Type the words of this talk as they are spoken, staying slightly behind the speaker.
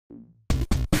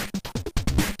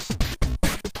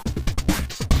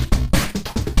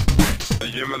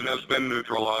unit has been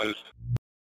neutralized.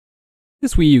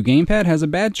 This Wii U gamepad has a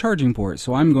bad charging port,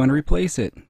 so I'm going to replace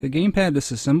it. The gamepad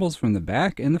disassembles from the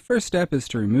back, and the first step is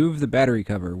to remove the battery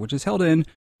cover, which is held in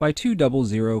by two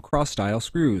 00 cross-style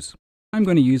screws. I'm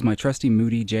going to use my trusty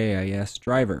Moody JIS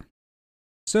Driver.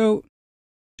 So,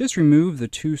 just remove the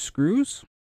two screws,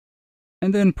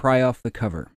 and then pry off the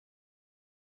cover.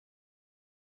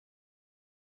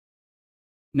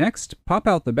 Next, pop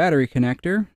out the battery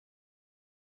connector,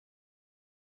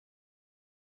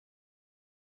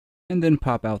 and then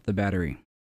pop out the battery.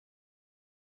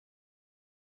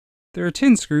 There are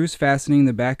 10 screws fastening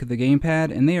the back of the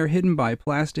gamepad, and they are hidden by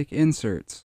plastic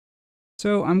inserts.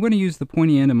 So I'm going to use the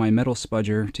pointy end of my metal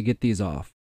spudger to get these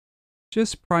off.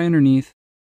 Just pry underneath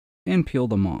and peel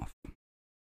them off.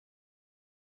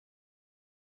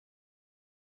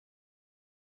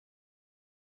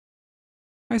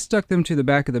 I stuck them to the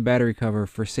back of the battery cover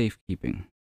for safekeeping.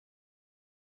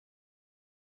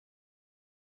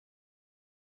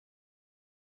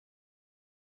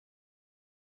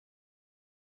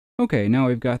 Okay, now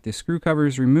we've got the screw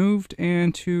covers removed,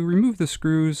 and to remove the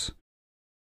screws,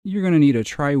 you're going to need a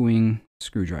Triwing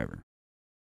screwdriver.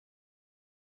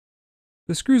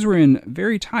 The screws were in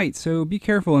very tight, so be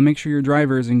careful and make sure your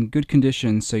driver is in good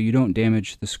condition so you don't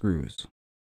damage the screws.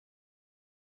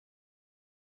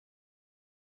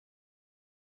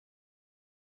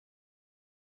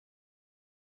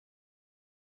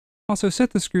 Also, set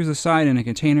the screws aside in a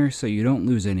container so you don't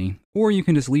lose any, or you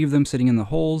can just leave them sitting in the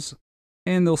holes,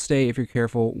 and they'll stay if you're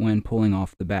careful when pulling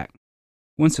off the back.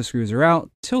 Once the screws are out,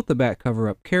 tilt the back cover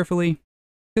up carefully,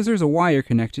 because there's a wire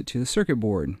connected to the circuit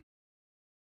board.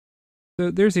 So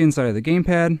there's the inside of the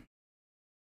gamepad.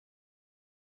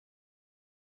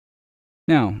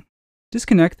 Now,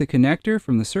 disconnect the connector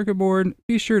from the circuit board.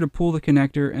 Be sure to pull the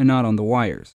connector and not on the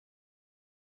wires.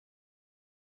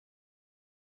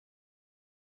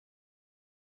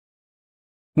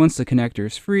 Once the connector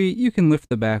is free, you can lift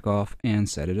the back off and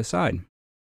set it aside.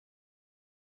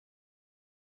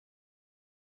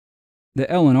 The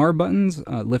L and R buttons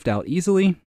lift out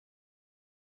easily.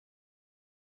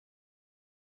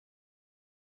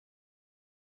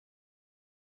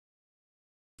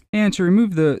 And to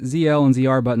remove the ZL and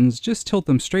ZR buttons, just tilt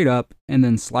them straight up and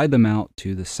then slide them out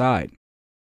to the side.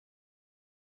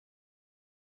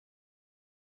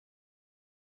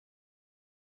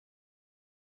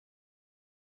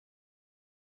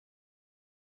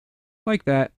 Like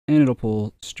that, and it'll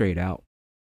pull straight out.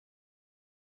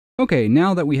 Okay,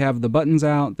 now that we have the buttons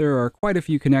out, there are quite a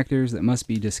few connectors that must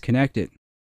be disconnected.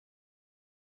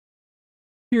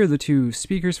 Here are the two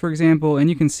speakers, for example, and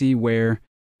you can see where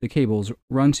the cables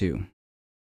run to.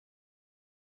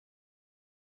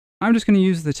 I'm just going to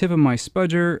use the tip of my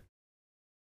spudger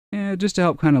just to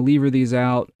help kind of lever these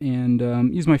out, and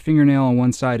use my fingernail on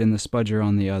one side and the spudger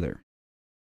on the other.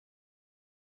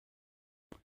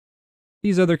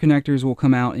 These other connectors will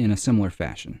come out in a similar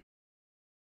fashion.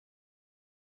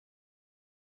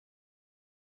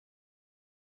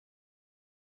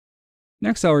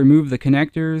 Next, I'll remove the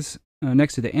connectors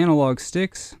next to the analog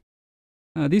sticks.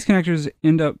 These connectors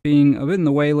end up being a bit in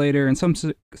the way later, and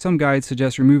some guides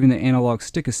suggest removing the analog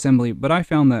stick assembly, but I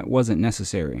found that wasn't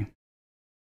necessary.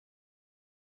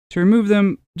 To remove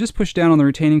them, just push down on the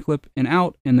retaining clip and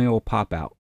out, and they will pop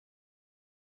out.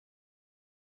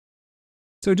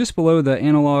 So just below the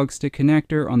analog stick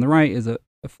connector on the right is a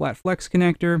flat flex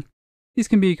connector. These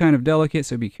can be kind of delicate,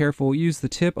 so be careful. Use the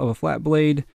tip of a flat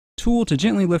blade tool to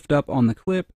gently lift up on the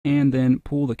clip and then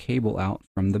pull the cable out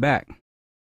from the back.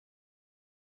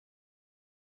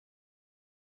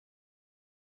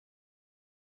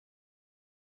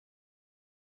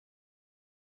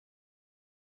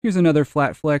 Here's another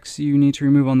flat flex you need to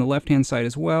remove on the left-hand side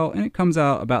as well, and it comes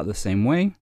out about the same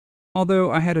way.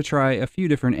 Although I had to try a few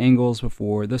different angles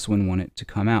before this one wanted to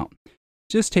come out.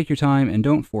 Just take your time and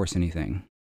don't force anything.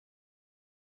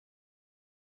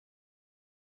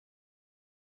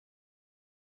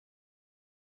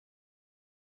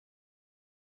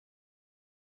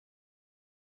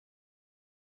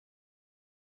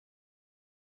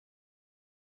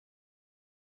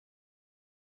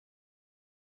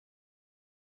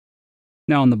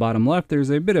 Now on the bottom left, there's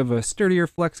a bit of a sturdier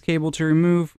flex cable to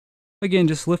remove. Again,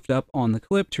 just lift up on the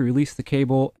clip to release the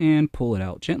cable and pull it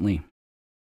out gently.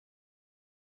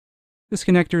 This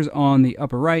connector is on the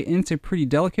upper right, and it's a pretty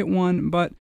delicate one,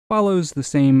 but follows the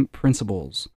same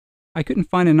principles. I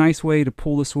couldn't find a nice way to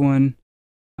pull this one,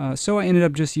 so I ended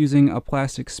up just using a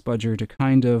plastic spudger to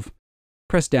kind of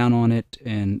press down on it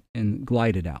and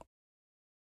glide it out.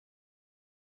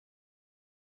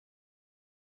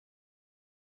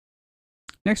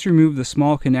 Next, remove the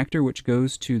small connector which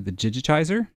goes to the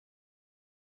digitizer.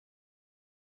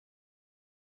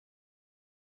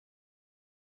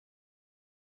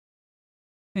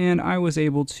 and I was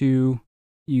able to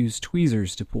use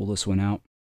tweezers to pull this one out.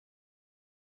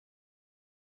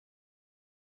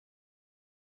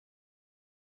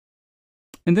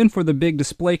 And then for the big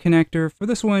display connector, for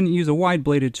this one, use a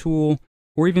wide-bladed tool,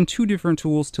 or even two different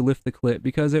tools to lift the clip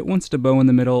because it wants to bow in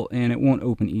the middle and it won't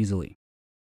open easily.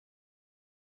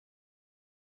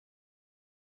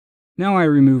 Now I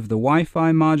remove the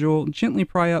Wi-Fi module, gently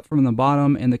pry up from the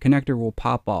bottom, and the connector will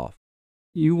pop off.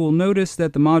 You will notice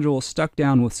that the module is stuck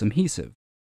down with some adhesive.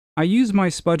 I use my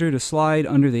spudger to slide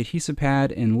under the adhesive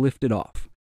pad and lift it off.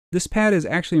 This pad is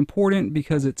actually important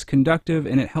because it's conductive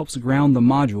and it helps ground the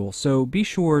module, so be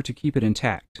sure to keep it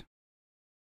intact.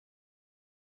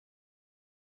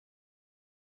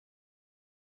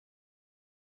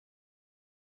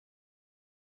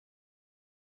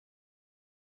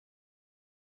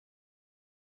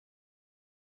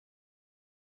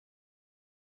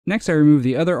 Next, I remove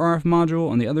the other RF module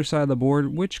on the other side of the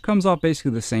board, which comes off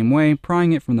basically the same way.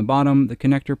 Prying it from the bottom, the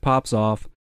connector pops off,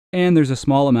 and there's a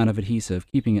small amount of adhesive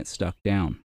keeping it stuck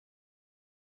down.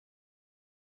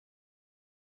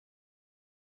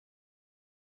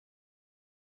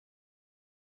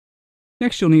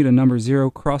 Next, you'll need a number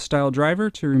 0 cross-style driver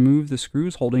to remove the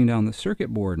screws holding down the circuit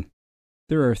board.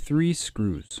 There are 3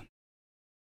 screws.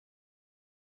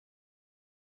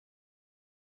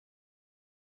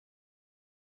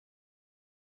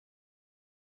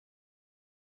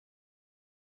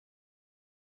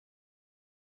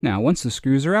 Now, once the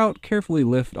screws are out, carefully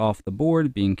lift off the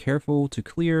board, being careful to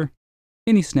clear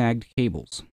any snagged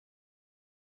cables.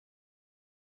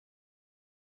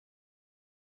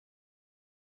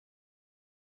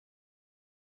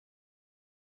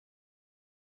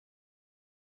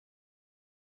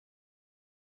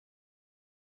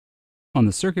 On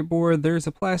the circuit board, there's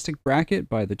a plastic bracket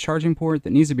by the charging port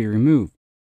that needs to be removed.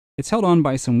 It's held on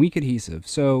by some weak adhesive,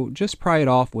 so just pry it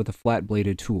off with a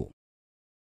flat-bladed tool.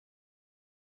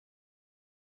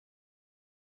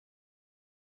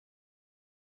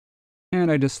 And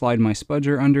I just slide my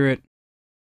spudger under it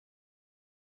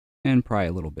and pry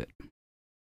a little bit.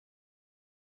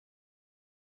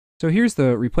 So here's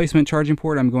the replacement charging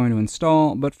port I'm going to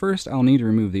install, but first I'll need to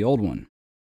remove the old one.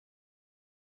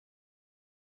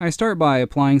 I start by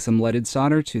applying some leaded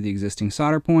solder to the existing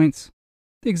solder points.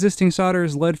 The existing solder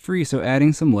is lead-free, so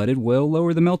adding some leaded will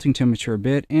lower the melting temperature a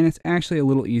bit, and it's actually a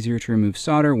little easier to remove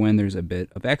solder when there's a bit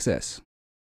of excess.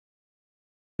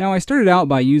 Now, I started out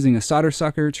by using a solder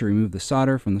sucker to remove the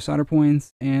solder from the solder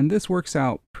points, and this works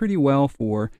out pretty well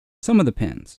for some of the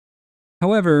pins.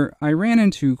 However, I ran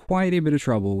into quite a bit of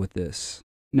trouble with this.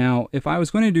 Now, if I was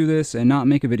going to do this and not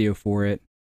make a video for it,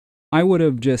 I would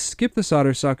have just skipped the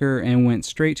solder sucker and went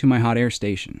straight to my hot air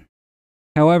station.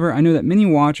 However, I know that many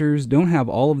watchers don't have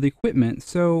all of the equipment,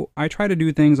 so I try to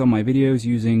do things on my videos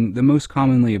using the most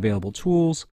commonly available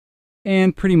tools,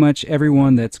 and pretty much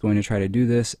everyone that's going to try to do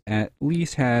this at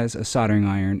least has a soldering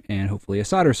iron and hopefully a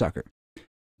solder sucker.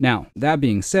 Now, that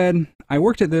being said, I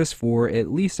worked at this for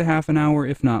at least a half an hour,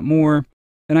 if not more,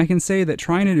 and I can say that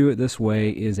trying to do it this way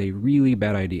is a really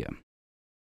bad idea.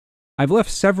 I've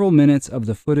left several minutes of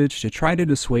the footage to try to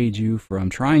dissuade you from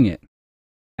trying it.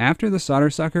 After the solder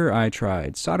sucker, I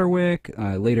tried solder wick.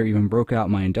 I later even broke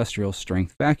out my industrial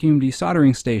strength vacuum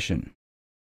desoldering station.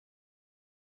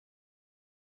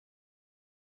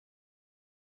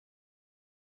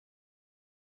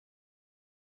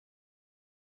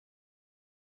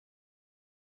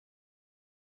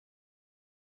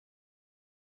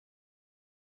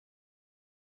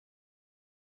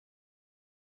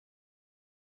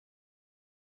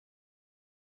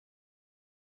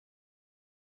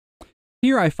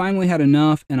 Here I finally had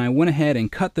enough, and I went ahead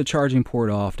and cut the charging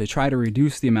port off to try to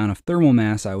reduce the amount of thermal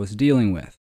mass I was dealing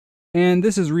with. And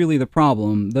this is really the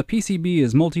problem. The PCB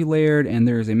is multi-layered and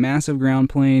there is a massive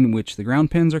ground plane which the ground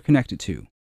pins are connected to.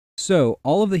 So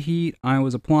all of the heat I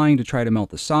was applying to try to melt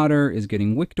the solder is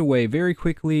getting wicked away very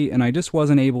quickly, and I just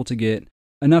wasn't able to get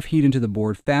enough heat into the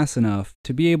board fast enough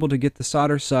to be able to get the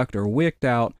solder sucked or wicked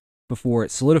out before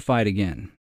it solidified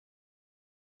again.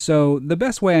 So the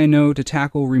best way I know to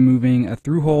tackle removing a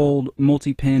through-hole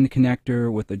multi-pin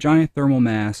connector with a giant thermal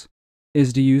mass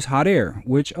is to use hot air,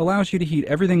 which allows you to heat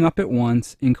everything up at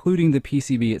once, including the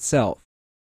PCB itself.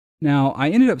 Now, I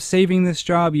ended up saving this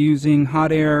job using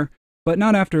hot air, but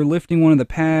not after lifting one of the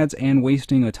pads and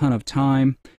wasting a ton of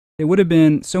time. It would have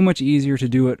been so much easier to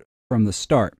do it from the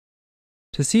start.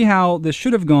 To see how this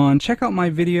should have gone, check out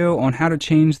my video on how to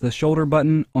change the shoulder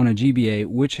button on a GBA,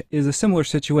 which is a similar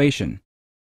situation.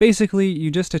 Basically,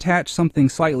 you just attach something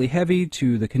slightly heavy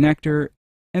to the connector,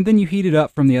 and then you heat it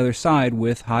up from the other side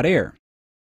with hot air.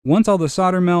 Once all the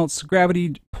solder melts,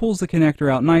 gravity pulls the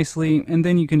connector out nicely, and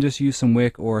then you can just use some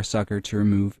wick or a sucker to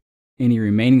remove any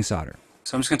remaining solder.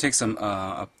 So I'm just going to take some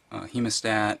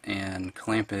hemostat and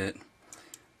clamp it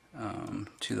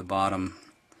to the bottom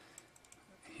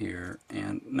here,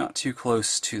 and not too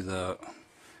close to the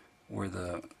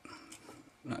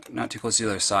not too close to the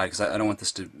other side, because I don't want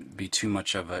this to be too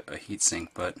much of a heat sink,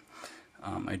 but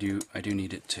I do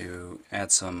need it to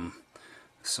add some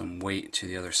weight to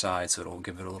the other side, so it'll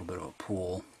give it a little bit of a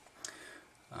pull.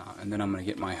 And then I'm going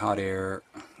to get my hot air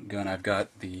gun. I've got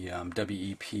the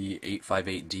WEP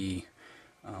 858D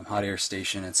hot air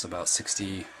station. It's about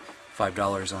 $65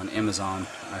 on Amazon.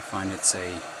 I find it's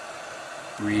a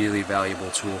really valuable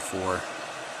tool for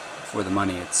the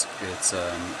money. It's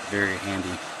very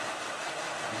handy,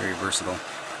 very versatile.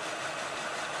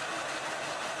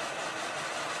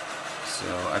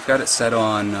 So I've got it set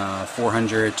on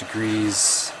 400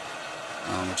 degrees,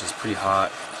 which is pretty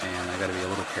hot, and I got to be a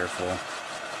little careful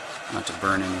not to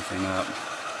burn anything up.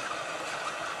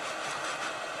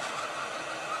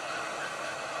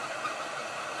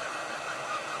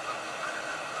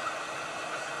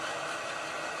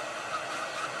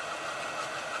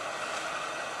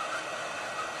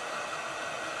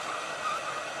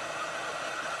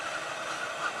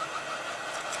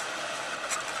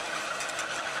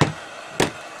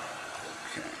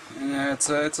 Yeah,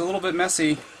 it's a little bit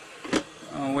messy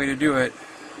way to do it.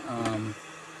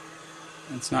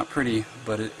 It's not pretty,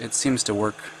 but it seems to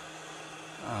work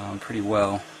pretty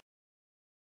well.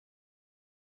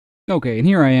 Okay, and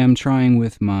here I am trying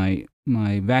with my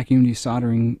vacuum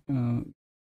desoldering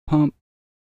pump,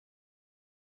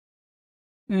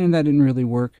 and that didn't really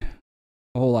work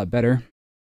a whole lot better.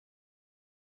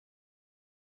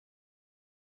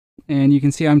 And you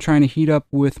can see I'm trying to heat up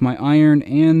with my iron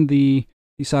and the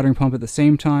desoldering pump at the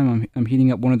same time. I'm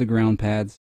heating up one of the ground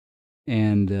pads,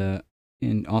 and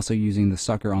also using the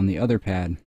sucker on the other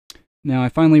pad. Now I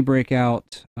finally break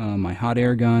out my hot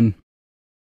air gun,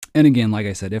 and again, like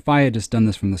I said, if I had just done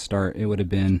this from the start, it would have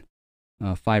been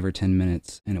 5 or 10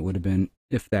 minutes, and it would have been,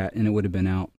 if that, and it would have been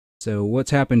out. So what's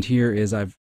happened here is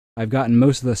I've gotten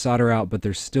most of the solder out, but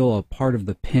there's still a part of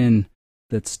the pin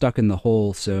that's stuck in the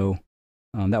hole. So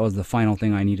that was the final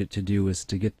thing I needed to do, was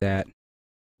to get that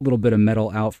little bit of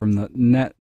metal out from the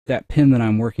net. That pin that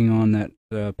I'm working on, that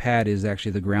pad, is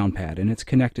actually the ground pad, and it's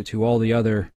connected to all the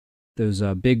other, those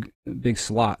big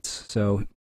slots. So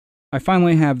I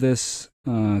finally have this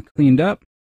cleaned up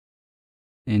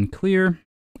and clear,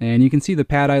 and you can see the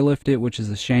pad I lifted, which is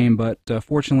a shame, but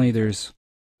fortunately there's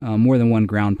more than one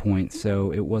ground point,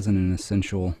 so it wasn't an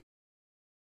essential.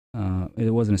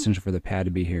 It wasn't essential for the pad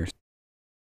to be here.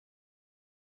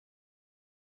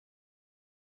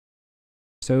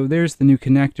 So there's the new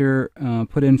connector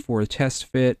put in for a test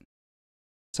fit,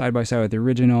 side by side with the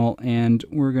original, and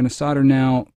we're going to solder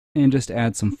now and just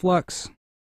add some flux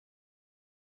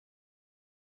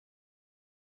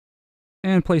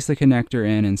and place the connector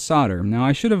in and solder. Now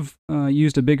I should have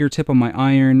used a bigger tip on my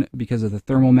iron because of the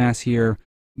thermal mass here,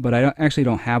 but I actually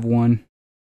don't have one.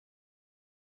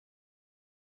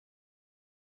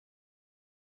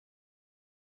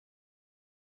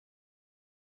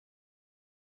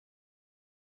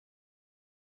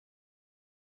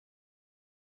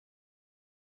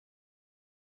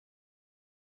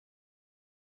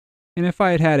 And if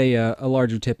I had had a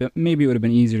larger tip, maybe it would have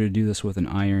been easier to do this with an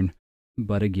iron.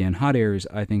 But again, hot air is,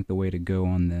 I think, the way to go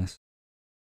on this.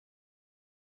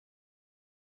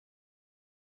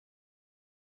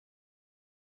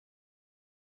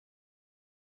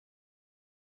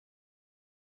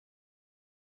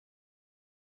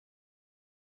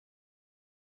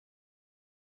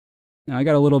 Now I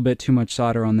got a little bit too much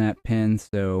solder on that pin,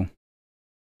 so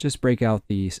just break out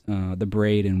the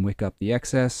braid and wick up the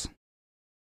excess.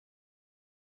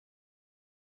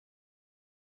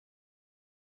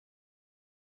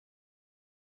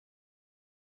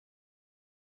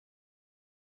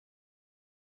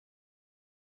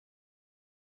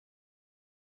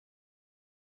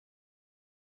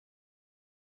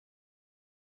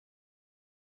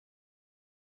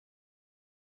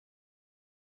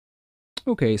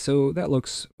 Okay, so that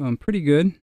looks pretty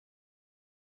good.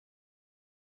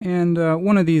 And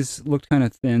one of these looked kind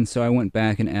of thin, so I went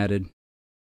back and added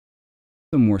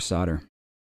some more solder.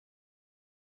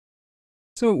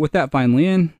 So with that finally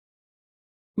in,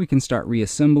 we can start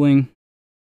reassembling.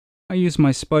 I use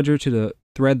my spudger to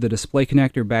thread the display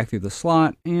connector back through the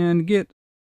slot and get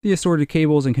the assorted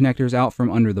cables and connectors out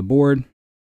from under the board.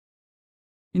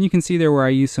 And you can see there where I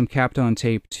used some Kapton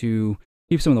tape to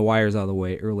keep some of the wires out of the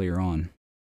way earlier on.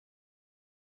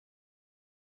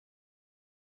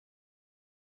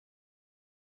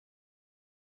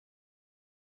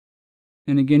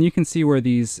 And again, you can see where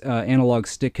these analog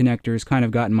stick connectors kind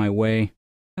of got in my way.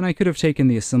 And I could have taken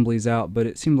the assemblies out, but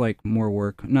it seemed like more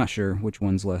work. I'm not sure which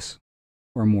one's less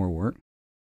or more work.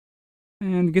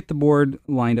 And get the board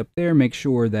lined up there. Make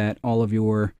sure that all of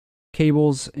your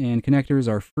cables and connectors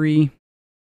are free,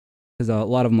 because a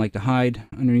lot of them like to hide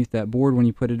underneath that board when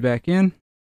you put it back in.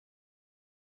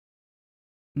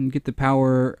 And get the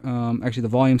power, actually the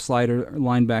volume slider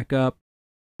lined back up.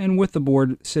 And with the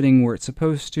board sitting where it's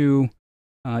supposed to,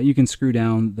 you can screw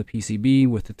down the PCB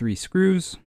with the 3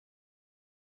 screws.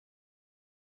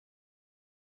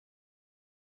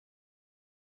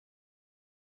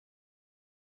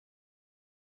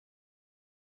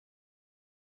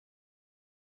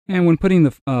 And when putting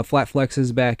the flat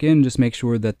flexes back in, just make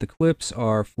sure that the clips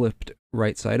are flipped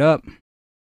right side up.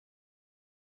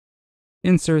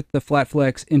 Insert the flat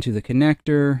flex into the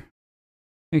connector.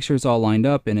 Make sure it's all lined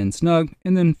up and in snug,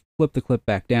 and then flip the clip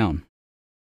back down.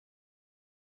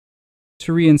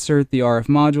 To reinsert the RF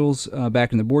modules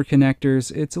back in the board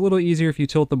connectors, it's a little easier if you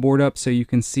tilt the board up so you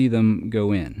can see them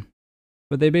go in.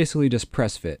 But they basically just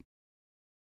press fit.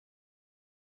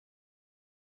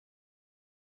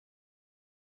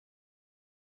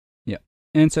 Yep.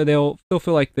 And so they'll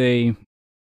feel like they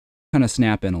kind of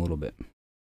snap in a little bit.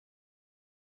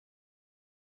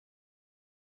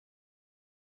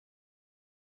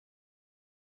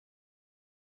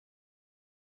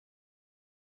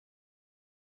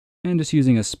 And just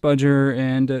using a spudger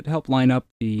and to help line up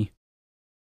the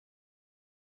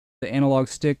analog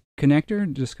stick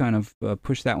connector, just kind of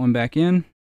push that one back in.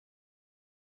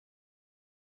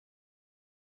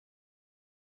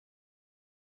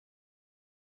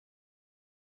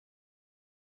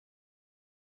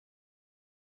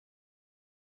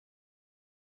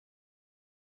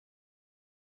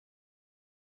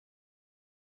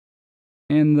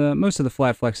 And most of the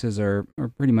flat flexes are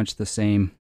pretty much the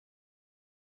same.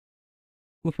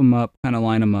 Flip them up, kind of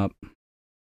line them up,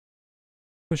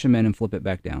 push them in and flip it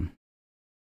back down.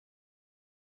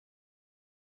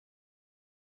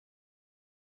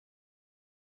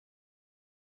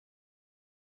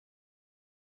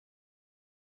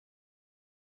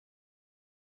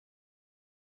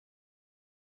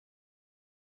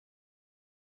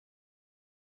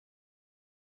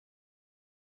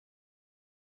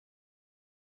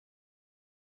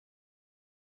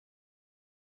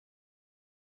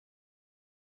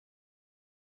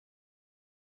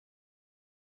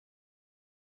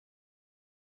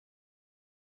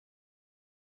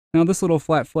 Now this little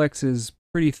flat flex is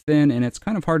pretty thin and it's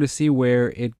kind of hard to see where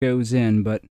it goes in,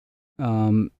 but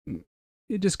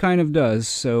it just kind of does.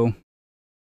 So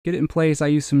get it in place. I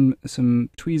use some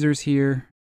tweezers here,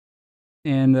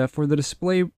 and for the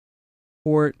display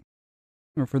port,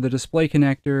 or for the display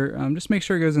connector, just make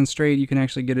sure it goes in straight. You can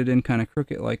actually get it in kind of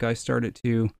crooked like I started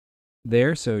to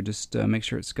there, so just make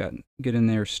sure it's get in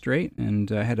there straight,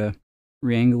 and I had to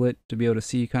re-angle it to be able to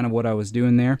see kind of what I was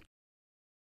doing there.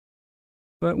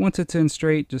 But once it's in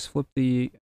straight, just flip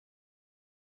the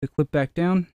clip back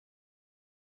down.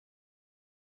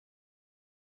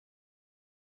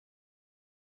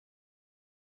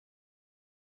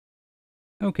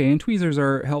 Okay, and tweezers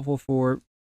are helpful for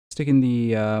sticking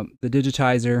the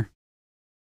digitizer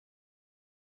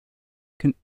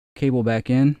cable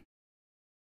back in.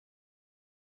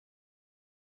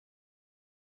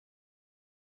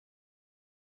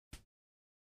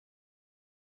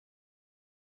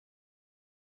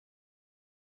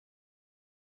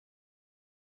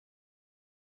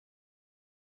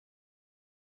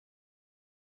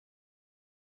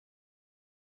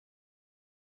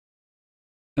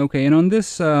 Okay, and on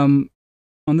this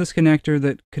connector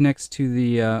that connects to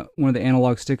the one of the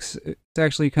analog sticks, it's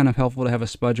actually kind of helpful to have a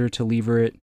spudger to lever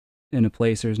it into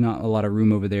place. There's not a lot of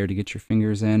room over there to get your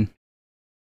fingers in.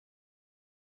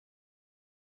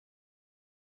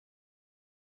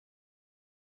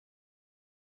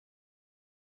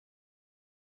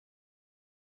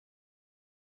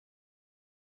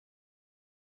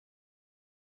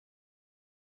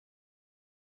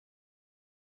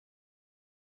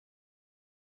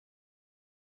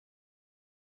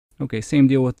 Okay, same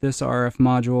deal with this RF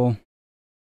module.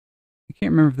 I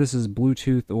can't remember if this is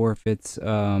Bluetooth or if it's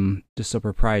just a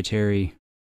proprietary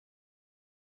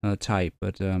type,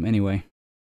 but anyway.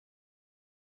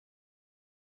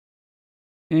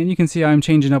 And you can see I'm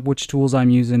changing up which tools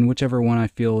I'm using, whichever one I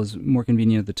feel is more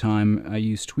convenient at the time. I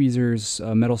use tweezers,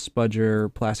 metal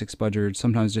spudger, plastic spudger,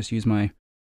 sometimes just use my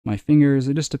fingers.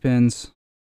 It just depends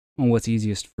on what's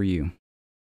easiest for you.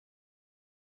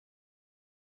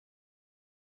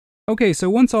 Okay, so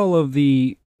once all of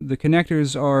the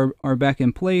connectors are back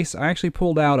in place, I actually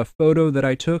pulled out a photo that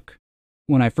I took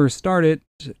when I first started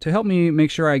to help me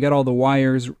make sure I got all the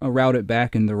wires routed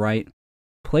back in the right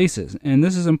places. And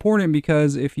this is important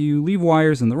because if you leave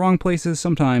wires in the wrong places,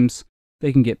 sometimes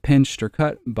they can get pinched or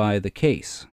cut by the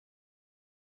case.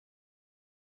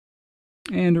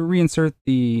 And to reinsert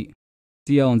the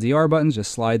ZL and ZR buttons,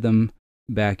 just slide them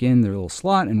back in their little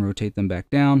slot and rotate them back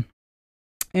down.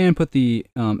 And put the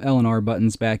L and R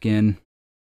buttons back in.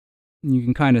 You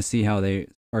can kind of see how they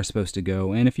are supposed to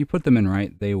go. And if you put them in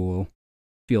right, they will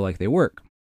feel like they work.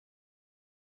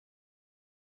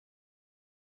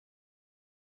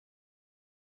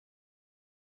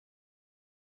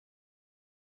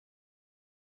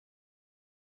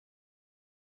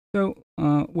 So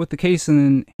with the case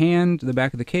in hand, the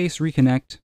back of the case,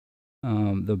 reconnect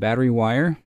the battery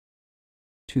wire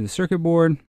to the circuit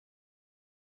board.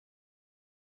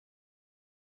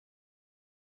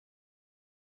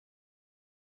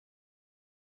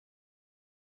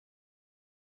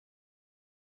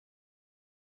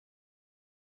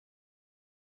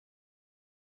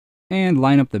 And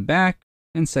line up the back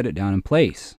and set it down in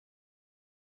place.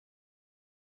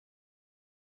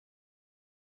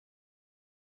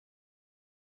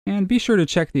 And be sure to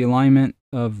check the alignment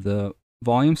of the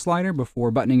volume slider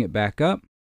before buttoning it back up.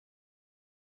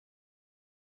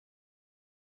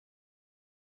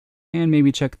 And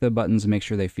maybe check the buttons and make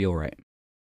sure they feel right.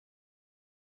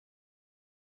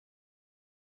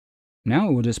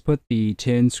 Now we'll just put the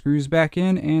 10 screws back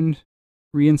in and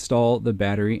reinstall the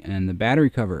battery and the battery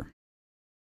cover.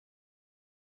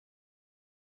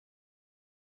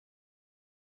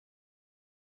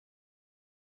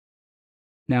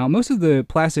 Now, most of the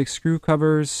plastic screw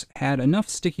covers had enough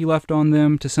sticky left on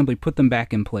them to simply put them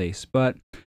back in place, but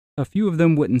a few of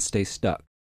them wouldn't stay stuck.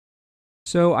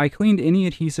 So I cleaned any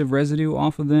adhesive residue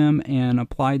off of them and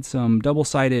applied some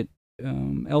double-sided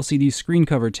LCD screen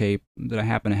cover tape that I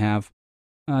happen to have,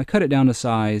 cut it down to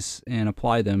size, and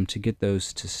apply them to get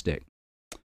those to stick.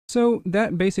 So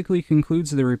that basically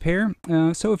concludes the repair.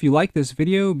 So if you like this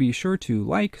video, be sure to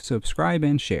like, subscribe,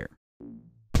 and share.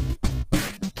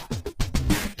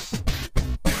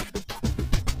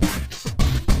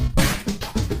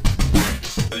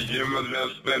 The human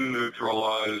has been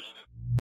neutralized.